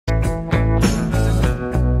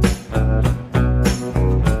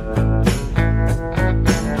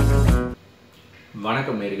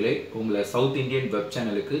நேயர்களே, உங்களை south Indian web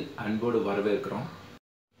சேனலுக்கு அன்போடு வரவேற்கிறோம்.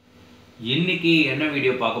 இன்னைக்கு என்ன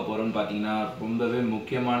வீடியோ பார்க்க போறோம்னு பார்த்தீங்கன்னா ரொம்பவே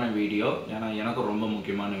முக்கியமான வீடியோ. ஏன்னா எனக்கு ரொம்ப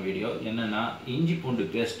முக்கியமான வீடியோ. என்னன்னா இஞ்சி பூண்டு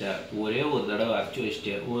பேஸ்ட்டை ஒரே ஒரு தடவை அரைச்சி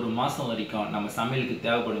வச்சுட்டு ஒரு மாதம் வரைக்கும் நம்ம சமையலுக்கு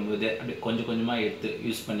தேவைப்படும் போது அப்படி கொஞ்சம் கொஞ்சமாக எடுத்து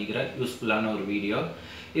யூஸ் பண்ணிக்கிற யூஸ்ஃபுல்லான ஒரு வீடியோ.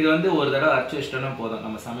 இது ஒரு தடவை அரைச்சி வச்சிட்டோன்னா போதும்.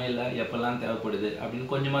 நம்ம சமையலில் எப்போல்லாம் தேவைப்படுது அப்படின்னு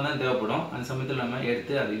கொஞ்சமாக தான் தேவைப்படும். அந்த சமயத்தில் நம்ம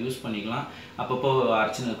எடுத்து அதை யூஸ் பண்ணிக்கலாம். அப்பப்போ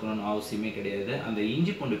அரைச்சின்னு இருக்கணும்னு அவசியமே கிடையாது. அந்த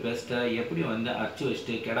இஞ்சி பூண்டு பேஸ்ட்டை எப்படி அரைச்சி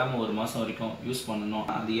வச்சுட்டு கெடாமல் ஒரு மாதம் வரைக்கும் யூஸ் பண்ணணும்,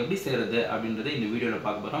 அது எப்படி செய்கிறது அப்படின்றத இந்த வீடியோவில்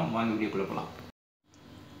பார்க்க போகிறோம். வாங்க வீடியோக்குள்ளே போகலாம்.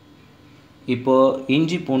 இப்போது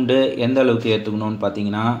இஞ்சி பூண்டு எந்த அளவுக்கு எடுத்துக்கணும்னு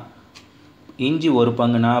பார்த்தீங்கன்னா, இஞ்சி ஒரு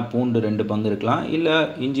பங்குனா பூண்டு 2 பங்கு இருக்கலாம். இல்லை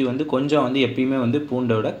இஞ்சி கொஞ்சம் எப்பயுமே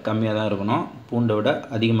பூண்டை விட கம்மியாக தான் இருக்கணும். பூண்டை விட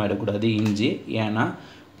அதிகமாகிடக்கூடாது இஞ்சி. ஏன்னா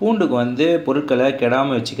பூண்டுக்கு பொருட்களை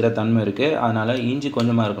கெடாமல் வச்சுக்கிற தன்மை இருக்குது. அதனால் இஞ்சி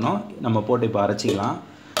கொஞ்சமாக இருக்கணும். நம்ம போட்டு இப்போ அரைச்சிக்கலாம்.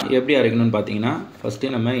 எப்படி அரைக்கணும்னு பார்த்தீங்கன்னா,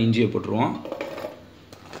 ஃபஸ்ட்டு நம்ம இஞ்சியை போட்டுருவோம்.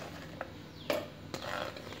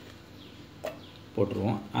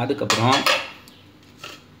 அதுக்கப்புறம்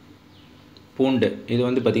பூண்டு, இது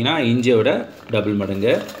பார்த்திங்கன்னா இஞ்சியை விட டபுள்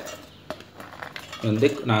மடங்கு.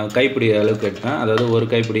 நான் கைப்பிடி அளவுக்கு எடுத்தேன். அதாவது ஒரு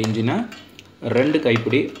கைப்பிடி இஞ்சினா 2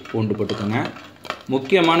 கைப்பிடி பூண்டு போட்டுக்கோங்க.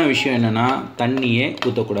 முக்கியமான விஷயம் என்னென்னா, தண்ணியே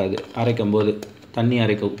ஊற்றக்கூடாது அரைக்கும் போது. தண்ணி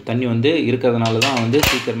இருக்கிறதுனால தான்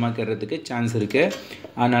சீக்கிரமாக கெடுறதுக்கு சான்ஸ் இருக்குது.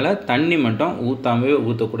 அதனால் தண்ணி மட்டும்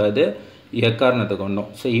ஊற்றக்கூடாது எக்காரணத்தை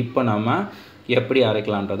கொண்டோம். ஸோ இப்போ நம்ம எப்படி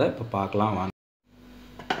அரைக்கலான்றதை இப்போ பார்க்கலாம் வாங்க.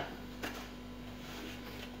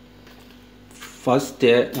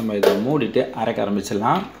 ஃபஸ்ட்டு நம்ம இதை மூடிட்டு அரைக்க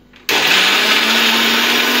ஆரம்பிச்சிடலாம்.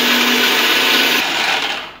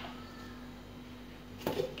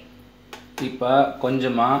 இப்போ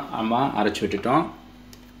கொஞ்சமாக அரைச்சி விட்டுட்டோம்.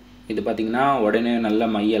 இது பார்த்திங்கன்னா உடனே நல்ல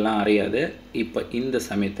மையெல்லாம் அரையாது. இப்போ இந்த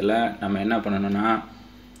சமயத்தில் நம்ம என்ன பண்ணணும்னா,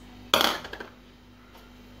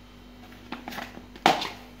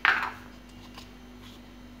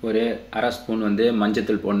 ஒரு அரை ஸ்பூன்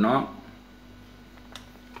மஞ்சத்தூள் போடணும்.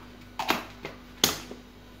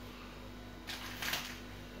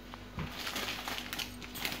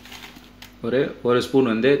 ஒரு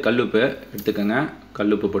ஸ்பூன் கல்லுப்பு எடுத்துக்கோங்க.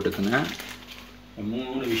 கல்லுப்பு போட்டுக்கோங்க.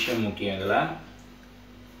 3 விஷயம் முக்கியம் இதில்.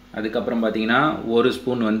 அதுக்கப்புறம் பார்த்தீங்கன்னா ஒரு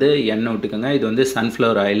ஸ்பூன் எண்ணெய் விட்டுக்கோங்க. இது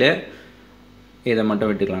சன்ஃப்ளவர் ஆயிலு. இதை மட்டும்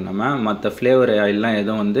விட்டுக்கலாம். நம்ம மற்ற ஃப்ளேவர் ஆயிலெலாம்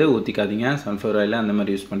எதுவும் ஊற்றிக்காதீங்க. சன்ஃப்ளவர் ஆயில் அந்த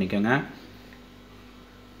மாதிரி யூஸ் பண்ணிக்கோங்க.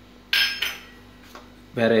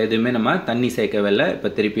 வேறு எதுவுமே நம்ம தண்ணி சேர்க்கவில்லை. இப்போ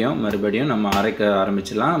திருப்பியும் மறுபடியும் நம்ம அரைக்க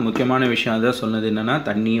ஆரம்பிச்சிடலாம். முக்கியமான விஷயம் அதான் சொன்னது என்னென்னா,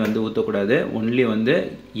 தண்ணி ஊற்றக்கூடாது. ஒன்லி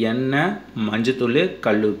எண்ணெய், மஞ்சத்தூள்,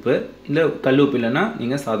 கல்லுப்பு. இல்லை கல்லுப்பு இல்லைன்னா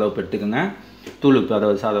நீங்கள் சாதா உப்பு எடுத்துக்கோங்க. தூளுப்பு,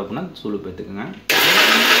 அதாவது சாதா உப்புனா தூளுப்பு எடுத்துக்கோங்க.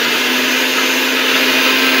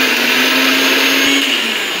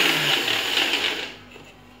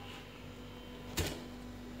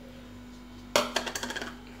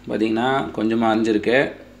 பார்த்திங்கன்னா கொஞ்சமாக அரைஞ்சிருக்கு.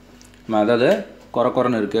 அதாவது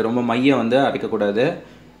குறன்னு இருக்குது. ரொம்ப மையம் அரைக்கக்கூடாது.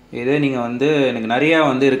 இதே நீங்கள் எனக்கு நிறையா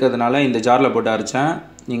இருக்கிறதுனால இந்த ஜாரில் போட்டு அரைச்சேன்.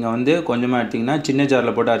 நீங்கள் கொஞ்சமாக எடுத்திங்கன்னா, சின்ன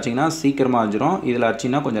ஜாரில் போட்டு அரைச்சிங்கன்னா சீக்கிரமாக அரைஞ்சிரும். இதில்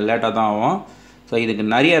அரைச்சிங்கன்னா கொஞ்சம் லேட்டாக தான் ஆகும். ஸோ இதுக்கு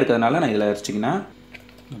நிறையா இருக்கிறதுனால நான் இதில் அரைச்சிக்கினேன்.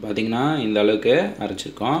 பார்த்திங்கன்னா இந்த அளவுக்கு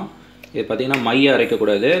அரைச்சிருக்கோம். இது பார்த்திங்கன்னா மையம்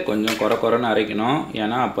அரைக்கக்கூடாது. கொஞ்சம் குறன்னு அரைக்கணும்.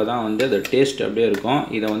 ஏன்னா அப்போ தான் அது டேஸ்ட் அப்படியே இருக்கும்.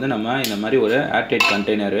 இதை நம்ம இந்த மாதிரி ஒரு ஏர்டைட்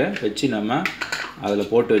கண்டெய்னரு வச்சு நம்ம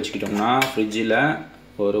அதில் போட்டு வச்சுக்கிட்டோம்னா ஃப்ரிட்ஜில்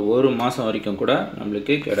ஒரு மாதம் வரைக்கும் கூட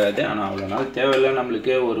நம்மளுக்கு கிடையாது. ஆனால் அவ்வளோ நாள் தேவையில்லை.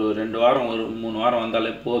 நம்மளுக்கு ஒரு 2 வாரம், ஒரு 3 வாரம்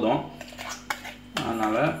வந்தாலே போதும்.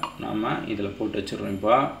 அதனால் நம்ம இதில் போட்டு வச்சிடுறோம்.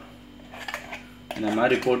 இப்போ இந்த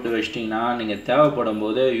மாதிரி போட்டு வச்சிட்டிங்கன்னா நீங்கள் தேவைப்படும்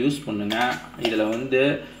போது யூஸ் பண்ணுங்கள். இதில்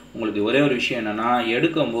உங்களுக்கு ஒரே ஒரு விஷயம் என்னென்னா,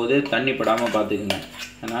 எடுக்கும்போது தண்ணி படாமல் பார்த்துக்குங்க.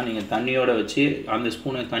 ஏன்னா நீங்கள் தண்ணியோடு வச்சு அந்த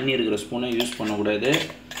ஸ்பூனை, தண்ணி இருக்கிற ஸ்பூனை யூஸ் பண்ணக்கூடாது.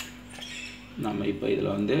 நம்ம இப்போ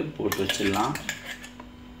இதில் போட்டு வச்சிடலாம்.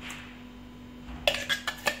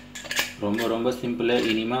 ரொம்ப சிம்பிள்.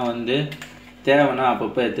 இனிமேல் தேவைன்னா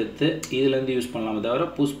அப்பப்போ எடுத்து இதுலேருந்து யூஸ் பண்ணலாமே தவிர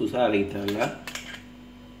புதுசாக அரைக்க தேவையில்லை.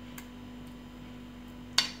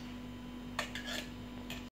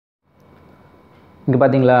 இங்கே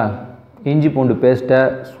பார்த்தீங்களா, இஞ்சி பூண்டு பேஸ்ட்டை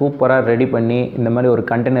சூப்பராக ரெடி பண்ணி இந்த மாதிரி ஒரு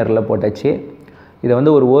கண்டெய்னரில் போட்டாச்சு. இதை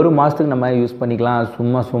ஒரு மாதத்துக்கு நம்ம யூஸ் பண்ணிக்கலாம்.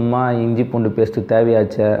 சும்மா இஞ்சி பூண்டு பேஸ்ட்டு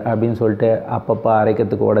தேவையாச்சு அப்படின்னு சொல்லிட்டு அப்பப்போ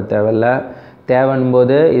அரைக்கிறதுக்கு ஓட தேவையில்லை.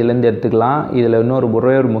 தேவைன்னும்போது இதுலேருந்து எடுத்துக்கலாம். இதில்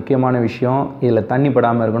ஒரே ஒரு முக்கியமான விஷயம், இதில் தண்ணி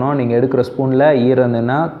படாமல் இருக்கணும். நீங்கள் எடுக்கிற ஸ்பூனில் ஈரம்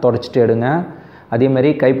இருந்ததுன்னா தொடச்சிட்டு எடுங்க. அதேமாதிரி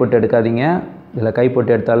கைப்பட்டு எடுக்காதீங்க. இதில்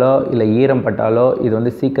கைப்பட்டு எடுத்தாலோ இல்லை ஈரம் பட்டாலோ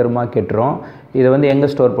இது சீக்கிரமாக கெட்டுரும். இதை எங்கே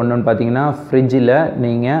ஸ்டோர் பண்ணணுன்னு பார்த்தீங்கன்னா, ஃப்ரிட்ஜில்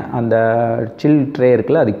நீங்கள் அந்த சில் ட்ரே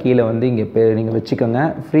இருக்குல்ல, அது கீழே இங்கே நீங்கள் வச்சுக்கோங்க.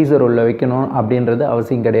 ஃப்ரீசர் உள்ள வைக்கணும் அப்படின்றது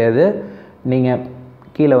அவசியம் கிடையாது. நீங்கள்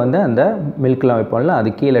கீழே வந்து அந்த மில்க்லாம் வைப்போம்ல அது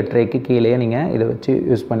கீழே ட்ரேக்கு கீழே நீங்கள் இதை வச்சு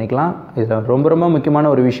யூஸ் பண்ணிக்கலாம். இதில் ரொம்ப ரொம்ப முக்கியமான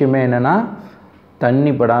ஒரு விஷயமே என்னென்னா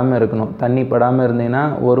தண்ணி படாமல் இருக்கணும். தண்ணி படாமல் இருந்தீங்கன்னா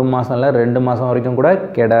 1 மாதம் இல்லை 2 மாதம் வரைக்கும் கூட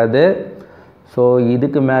கெடாது. ஸோ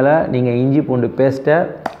இதுக்கு மேலே நீங்கள் இஞ்சி பூண்டு பேஸ்ட்டை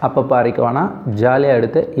அப்பப்போ அரைக்க வேணாம், ஜாலியாக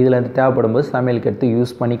எடுத்து இதில் இருந்து தேவைப்படும் போது சமையலுக்கு எடுத்து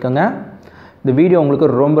யூஸ் பண்ணிக்கோங்க. இந்த வீடியோ உங்களுக்கு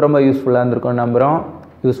ரொம்ப ரொம்ப யூஸ்ஃபுல்லாக இருந்திருக்கும் நம்புகிறோம்.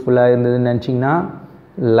 யூஸ்ஃபுல்லாக இருந்ததுன்னு நினச்சிங்கன்னா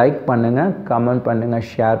லைக் பண்ணுங்கள், கமெண்ட் பண்ணுங்கள்,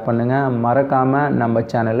 ஷேர் பண்ணுங்கள். மறக்காமல் நம்ம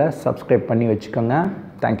சேனலை சப்ஸ்கிரைப் பண்ணி வச்சுக்கோங்க.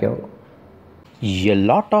 Thank you. A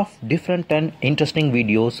lot of different and interesting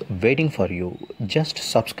videos waiting for you. Just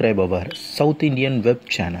subscribe our South Indian web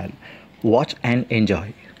channel. Watch and enjoy.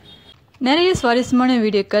 நிறைய சுவாரஸ்யமான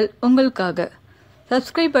வீடியோக்கள் உங்களுக்காக.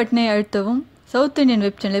 சப்ஸ்கிரைப் பட்டனை அழுத்தவும், சவுத் இந்தியன்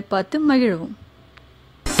வெப் சேனலை பார்த்து மகிழவும்.